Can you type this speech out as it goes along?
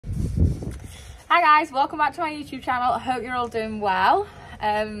Hi guys, welcome back to my YouTube channel. I hope you're all doing well.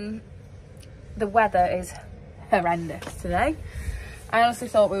 The weather is horrendous today. I honestly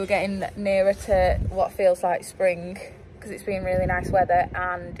thought we were getting nearer to what feels like spring because it's been really nice weather,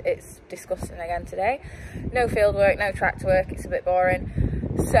 and it's disgusting again today. No field work, no tractor work, it's a bit boring.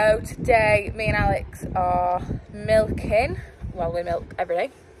 So today me and Alex are milking. Well, we milk every day,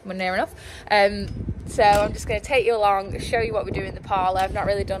 we're near enough. So I'm just going to take you along, show you what we do in the parlour. I've not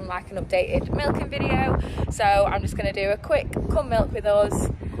really done like an updated milking video, so I'm just going to do a quick come milk with us,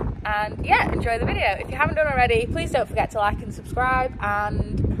 and yeah, enjoy the video. If you haven't done already, please don't forget to like and subscribe,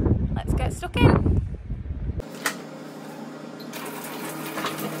 and let's get stuck in.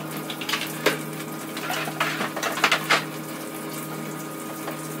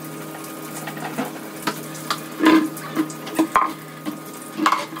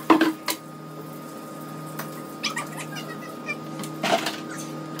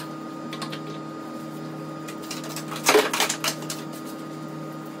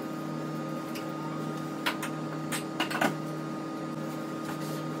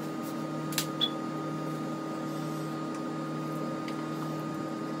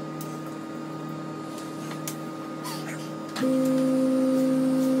 I'm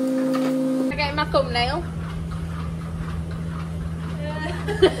getting my thumbnail.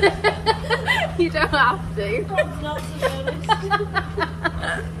 You don't have to.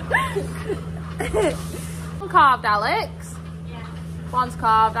 One carved, Alex. Yeah. One's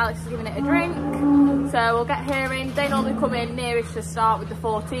carved. Alex is giving it a drink. So we'll get her in. They normally come in nearest to start with the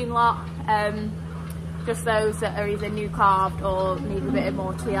 14 lot. Just those that are either new carved or need a bit of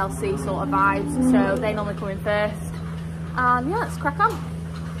more TLC sort of vibes. So they normally come in first. And yeah, let's crack on.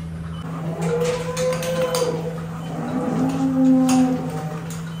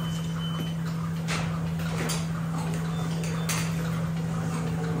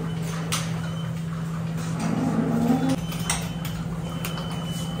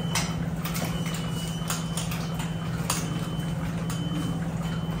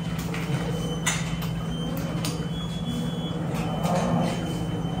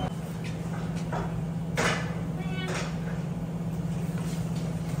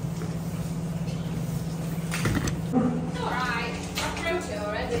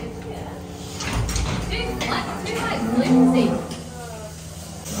 Lindsay.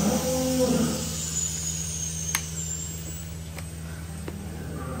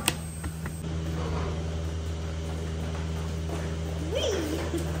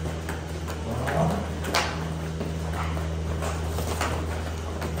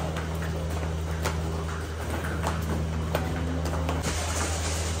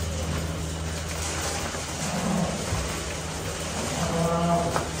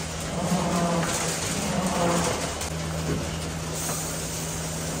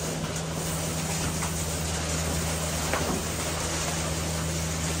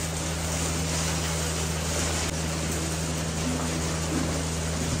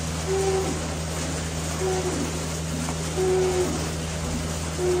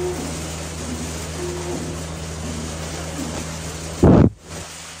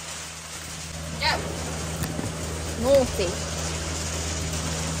 Naughty.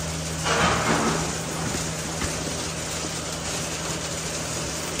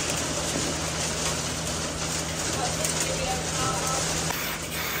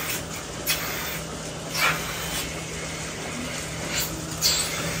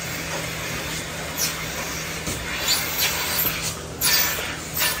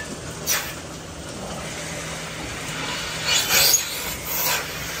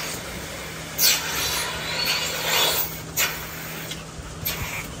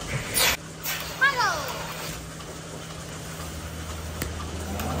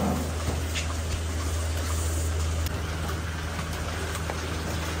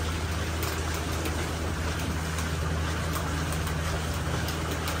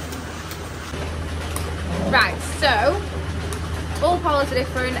 Right, so all parlours are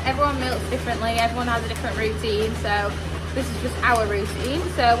different, everyone milks differently, everyone has a different routine, so this is just our routine.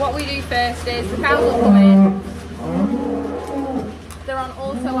 So what we do first is the cows will come in, they're on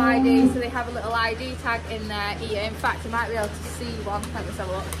auto ID, so they have a little ID tag in their ear. In fact, you might be able to see one, let me have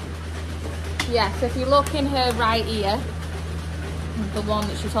a look. Yeah, so if you look in her right ear, the one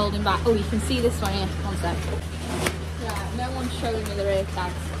that she's holding back, oh, you can see this one here, one sec. Yeah, no one's showing me their ear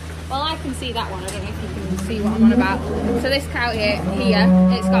tags. Well, I can see that one. I don't know if you can see what I'm on about. So this cow here,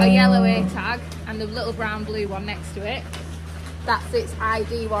 it's got a yellow ear tag and the little brown blue one next to it. That's its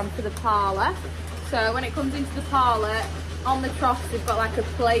ID one for the parlour. So when it comes into the parlour, on the trough they've got like a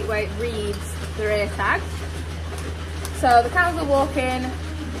plate where it reads their ear tag. So the cows will walk in,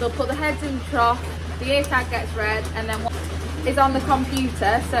 they'll put the heads in the trough, the ear tag gets read, and then what is on the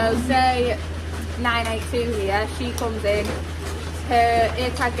computer, so say 982 here, she comes in, her ear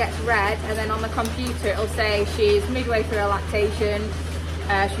tag gets read, and then on the computer it'll say she's midway through her lactation,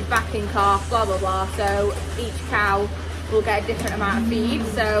 she's backing calf, blah blah blah. So each cow will get a different amount of feed,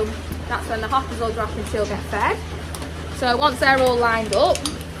 so that's when the hoppers will drop and she'll get fed. So once they're all lined up,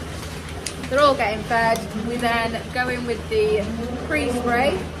 they're all getting fed, we then go in with the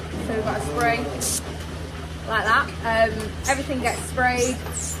pre-spray. So we've got a spray like that, everything gets sprayed.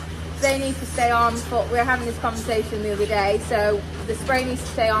 They need to stay on for, we were having this conversation the other day, so the spray needs to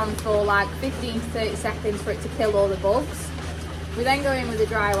stay on for like 15 to 30 seconds for it to kill all the bugs. We then go in with a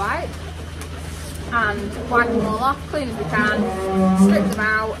dry wipe and wipe them all off, clean as we can, strip them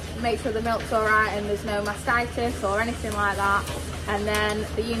out, make sure the milk's alright and there's no mastitis or anything like that, and then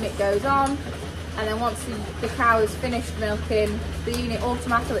the unit goes on, and then once the cow is finished milking, the unit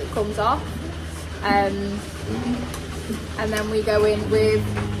automatically comes off, and then we go in with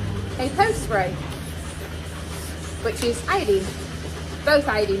a post spray, which is iodine, both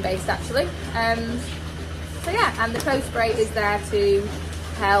iodine based actually. So yeah, and the post spray is there to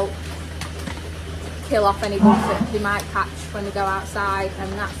help kill off any bugs that they might catch when they go outside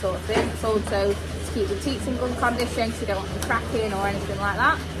and that sort of thing. It's also to keep the teats in good condition because you don't want them cracking or anything like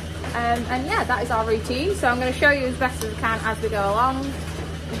that. And yeah, that is our routine. So I'm going to show you as best as I can as we go along.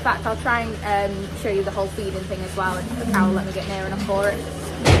 In fact, I'll try and show you the whole feeding thing as well, if the cow will let me get near enough for it.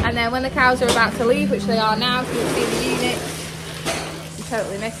 And then when the cows are about to leave, which they are now, so you'll see the unit, you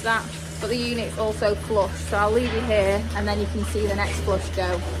totally missed that, but the unit's also flush, so I'll leave you here and then you can see the next flush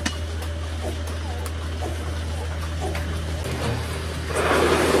go.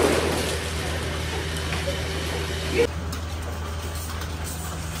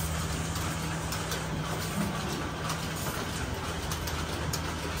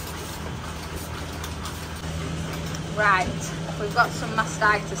 Right, we've got some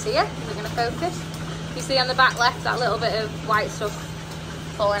mastitis here. We're going to focus. You see on the back left that little bit of white stuff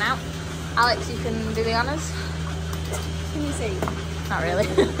falling out. Alex, you can do the honours. Can you see? Not really.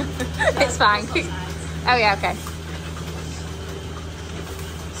 It's fine. Oh yeah, okay.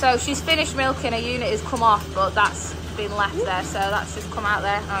 So she's finished milking, her unit has come off, but that's been left there, so that's just come out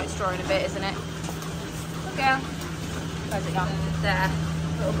there. Oh, it's drawing a bit, isn't it? Okay. Where's it gone? There.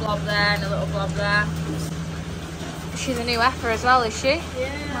 A little blob there and a little blob there. She's a new heifer as well, is she?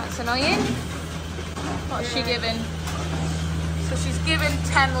 Yeah. That's annoying. What's she giving? So she's given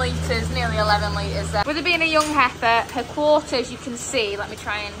 10 litres, nearly 11 litres there. With her being a young heifer, her quarters, you can see, let me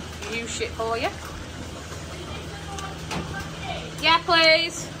try and use it for you. Yeah,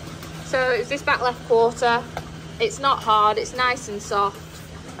 please. So it's this back left quarter. It's not hard, it's nice and soft.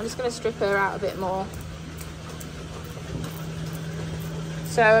 I'm just going to strip her out a bit more.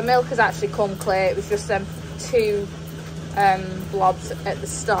 So her milk has actually come clear. It was just them two blobs at the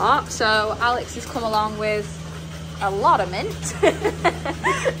start. So Alex has come along with a lot of mint.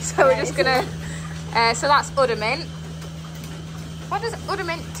 So we're just gonna so that's udder mint. What does udder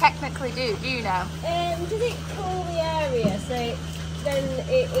mint technically do you know? Does it cool the area so then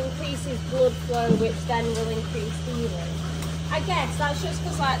it increases blood flow, which then will increase healing? I guess that's just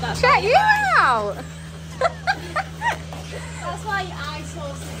because like that's check you out. That's why eye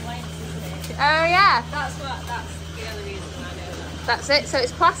source is length, isn't it? Oh yeah, That's the only reason I know that. that's it. So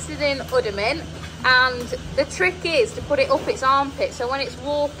it's plastered in udder mint, and the trick is to put it up its armpit, so when it's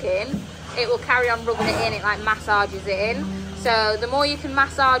walking it will carry on rubbing it in. It like massages it in. So the more you can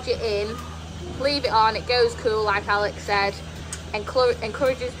massage it in, leave it on, it goes cool like Alex said,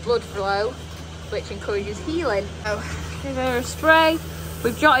 encourages blood flow, which encourages healing. So give her a spray.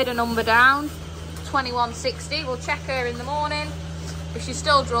 We've jotted a number down, 2160. We'll check her in the morning. If she's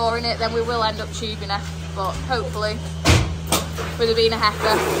still drawing it, then we will end up tubing her, but hopefully with her being a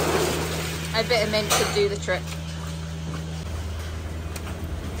heifer, a bit of mint should do the trick.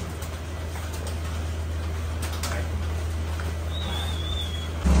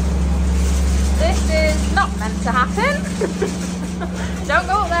 This is not meant to happen. Don't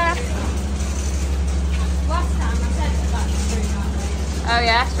go up there. Last time I said that through that way. Oh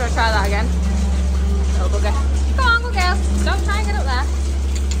yeah, so we'll try that again. Little bugger. Go on, good girl. Don't try and get up there.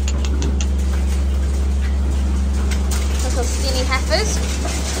 Little skinny heifers.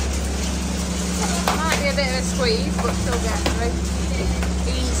 Might be a bit of a squeeze, but she'll get through.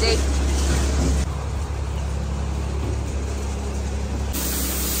 Easy.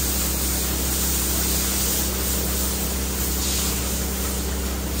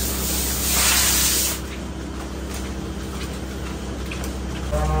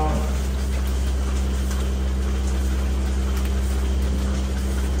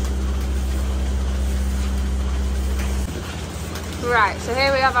 Right, so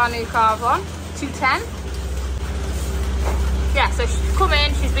here we have our new carve one, 210. Yeah, so she's come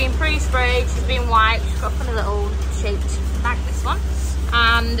in, she's been pre-sprayed, she's been wiped, she's got a funny little shaped bag, this one.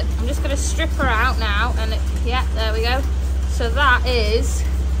 And I'm just gonna strip her out now, and yeah, there we go. So that is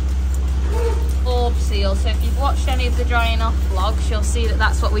orb seal. So if you've watched any of the drying off vlogs, you'll see that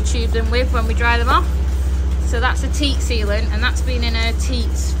that's what we tube them with when we dry them off. So that's a teat sealant, and that's been in her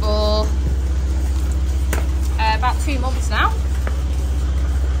teats for about 2 months now.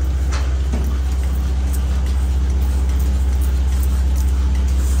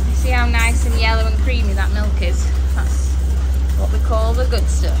 You see how nice and yellow and creamy that milk is? That's what we call the good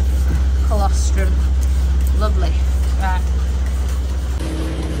stuff. Colostrum. Lovely. Right.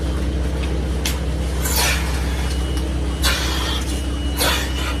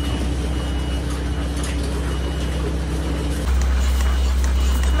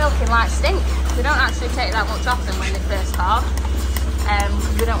 Milking like stink. We don't actually take that much off them when they first calve.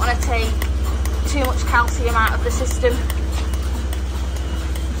 We don't want to take too much calcium out of the system.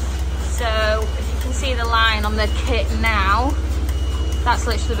 So if you can see the line on the kit now, that's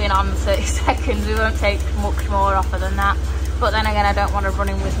literally been on 30 seconds. We won't take much more off her than that. But then again, I don't want her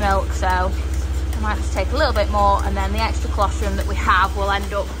running with milk, so I might just take a little bit more, and then the extra colostrum that we have will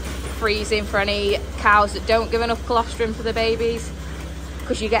end up freezing for any cows that don't give enough colostrum for the babies.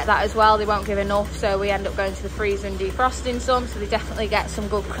 Because you get that as well, they won't give enough, so we end up going to the freezer and defrosting some, so they definitely get some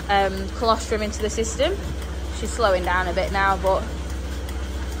good colostrum into the system. She's slowing down a bit now, but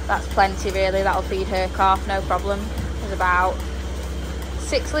that's plenty really. That'll feed her calf, no problem. There's about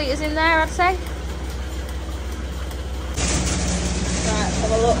 6 litres in there, I'd say. Right, let's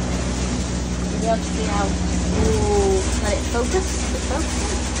have a look. You'll be able to see how, ooh, let it focus, it's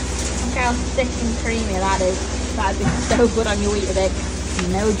focusing. Look how thick and creamy that is. That'd be so good on your Weetabix.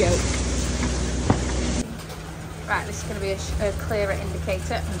 No joke. Right, this is going to be a clearer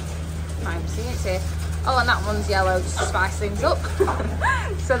indicator. I'm seeing it here. Oh, and that one's yellow, just to spice things up.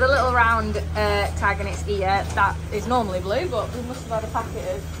 So the little round tag in its ear, that is normally blue, but we must have had a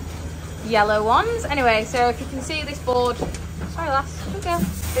packet of yellow ones. Anyway, so if you can see this board, sorry lass, okay.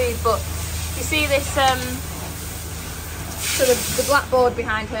 But you see this, so the black board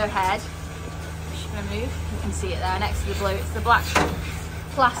behind her head, I'm going to move, you can see it there next to the blue, it's the black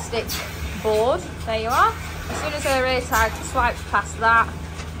plastic board. There you are. As soon as her ear tag swipes past that,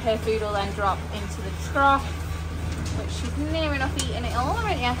 her food will then drop into the trough, which she's near enough eating it all,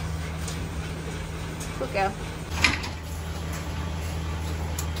 aren't you? Good girl.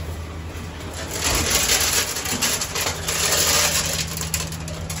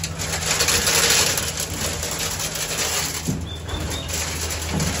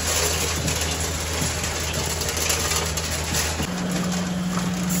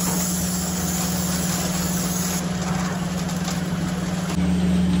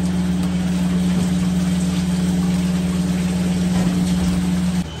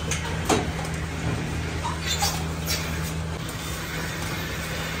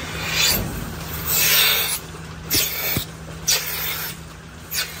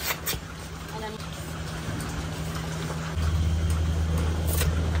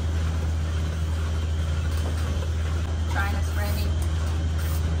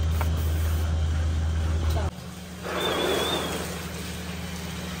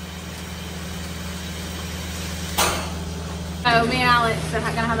 So me and Alex are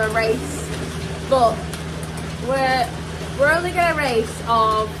going to have a race, but we're only going to race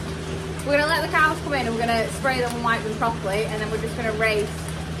of, we're going to let the cows come in and we're going to spray them and wipe them properly, and then we're just going to race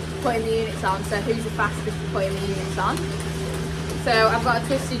putting the units on, so who's the fastest at putting the units on. So I've got a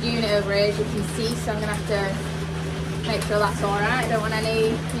twisted unit over here, as you can see, so I'm going to have to make sure that's alright. I don't want any,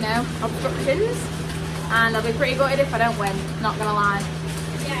 you know, obstructions, and I'll be pretty gutted if I don't win, not going to lie.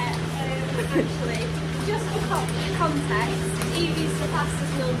 Yeah, actually, just for context, Evie's the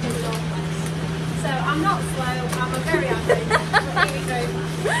fastest milk in the Northwest. So I'm not slow, I'm a very average, but here we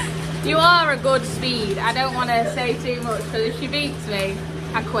go. You are a good speed. I don't want to say too much, because if she beats me,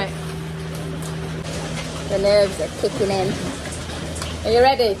 I quit. The nerves are kicking in. Are you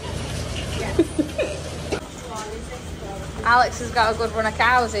ready? Yeah. Alex has got a good run of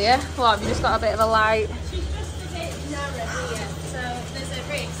cows here. What, have you just got a bit of a light? She's just a bit narrow here, so there's a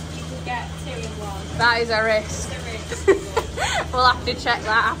risk you could get 2 in 1. That is a risk. It's a risk. We'll have to check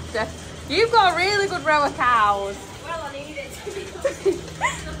that after. You've got a really good row of cows. Well, I need it to be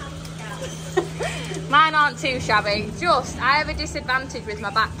good. Mine aren't too shabby. Just, I have a disadvantage with my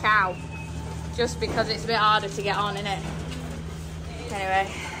back cow. Just because it's a bit harder to get on, innit? Anyway,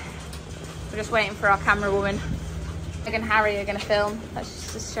 we're just waiting for our camera woman. Meg and Harry are going to film.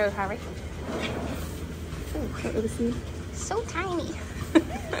 Let's just show Harry. Oh, So tiny.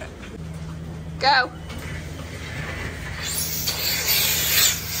 Go.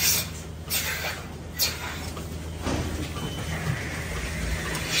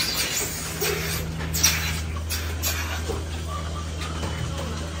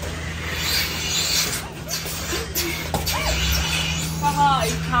 My heart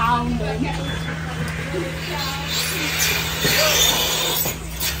is pounding.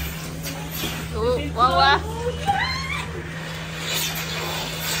 Ooh, one left.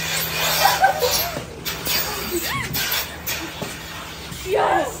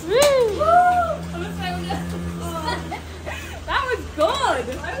 Yes! Woo! I'm so that was good!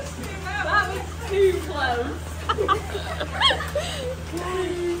 That was too close.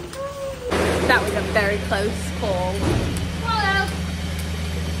 That was a very close call. Hello!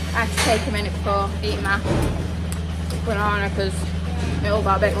 I had to take a minute before eating my banana because it all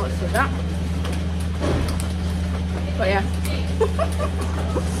got a bit much with that. But yeah.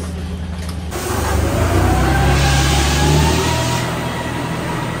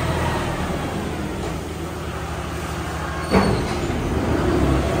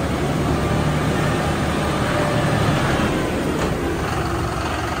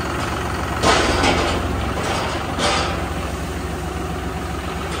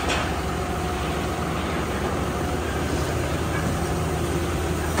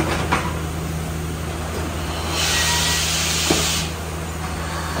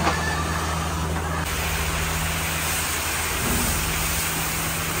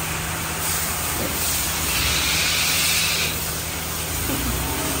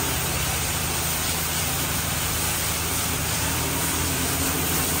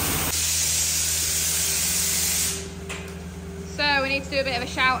 So we need to do a bit of a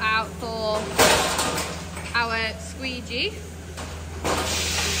shout out for our squeegee.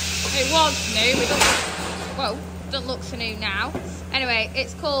 It was new, it doesn't look so new now. Anyway,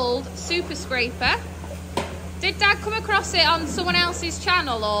 it's called Super Scraper. Did Dad come across it on someone else's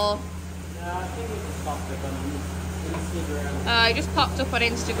channel or? No, I think it just popped up on Instagram. It just popped up on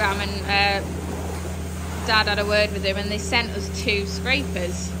Instagram and Dad had a word with him and they sent us 2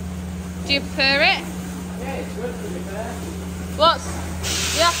 scrapers. Do you prefer it? Yeah, it's good to be fair.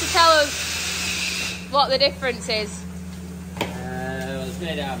 You have to tell us what the difference is. Well, it's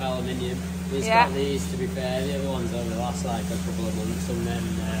made out of aluminium. It's Yeah. got these, to be fair. The other ones only last like a couple of months, and then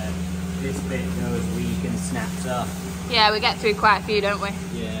this bit goes weak and snaps off. Yeah, we get through quite a few, don't we?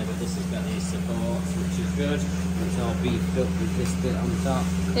 Yeah, but this has got these supports, which is good. It's all beefed up with this bit on top.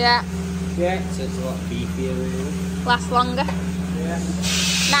 Yeah, Yeah, so it's a lot beefier, really. lasts longer. Yeah.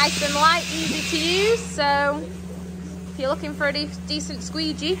 Nice and light, easy to use, so if you're looking for a decent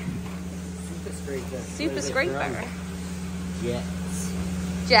squeegee, Super Scraper. Super Scraper. Jets.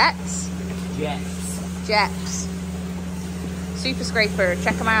 Jets, Jets. Jets, Super Scraper,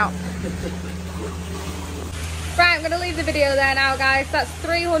 check them out. Right, I'm going to leave the video there now, guys. That's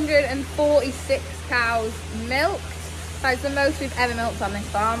 346 cows milked. That's the most we've ever milked on this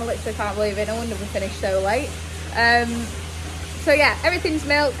farm. I literally can't believe it. No wonder we finished so late. So yeah, everything's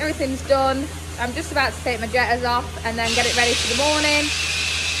milked, everything's done. I'm just about to take my jetters off and then get it ready for the morning.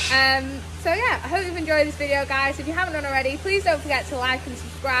 So yeah, I hope you've enjoyed this video, guys. If you haven't done already, please don't forget to like and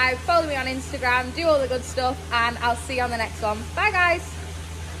subscribe. Follow me on Instagram, do all the good stuff, and I'll see you on the next one. Bye, guys.